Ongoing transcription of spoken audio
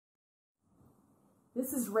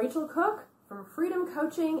This is Rachel Cook from Freedom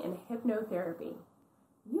Coaching and Hypnotherapy.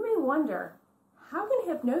 You may wonder, how can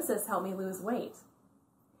hypnosis help me lose weight?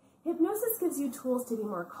 Hypnosis gives you tools to be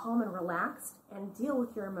more calm and relaxed and deal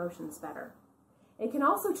with your emotions better. It can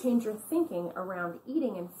also change your thinking around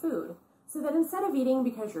eating and food so that instead of eating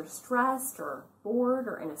because you're stressed or bored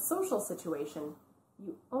or in a social situation,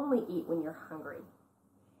 you only eat when you're hungry.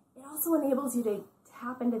 It also enables you to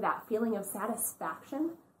tap into that feeling of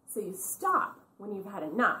satisfaction so you stop when you've had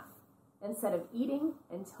enough instead of eating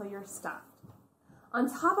until you're stuffed. On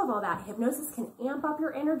top of all that, hypnosis can amp up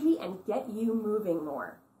your energy and get you moving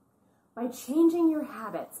more. By changing your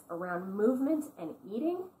habits around movement and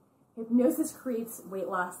eating, hypnosis creates weight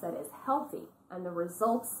loss that is healthy and the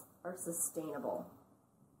results are sustainable.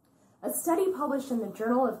 A study published in the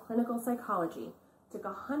Journal of Clinical Psychology took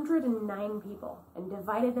 109 people and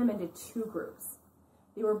divided them into two groups.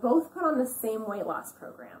 They were both put on the same weight loss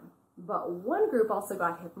program, but one group also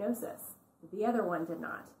got hypnosis. The other one did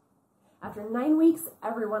not. After 9 weeks,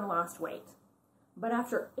 everyone lost weight. But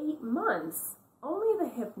after 8 months, only the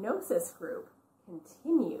hypnosis group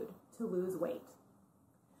continued to lose weight.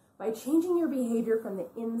 By changing your behavior from the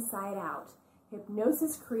inside out,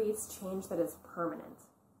 hypnosis creates change that is permanent.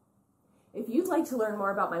 If you'd like to learn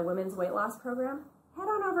more about my women's weight loss program, head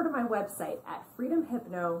on over to my website at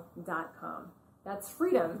freedomhypno.com. That's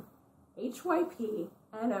freedom, HYPNO.com.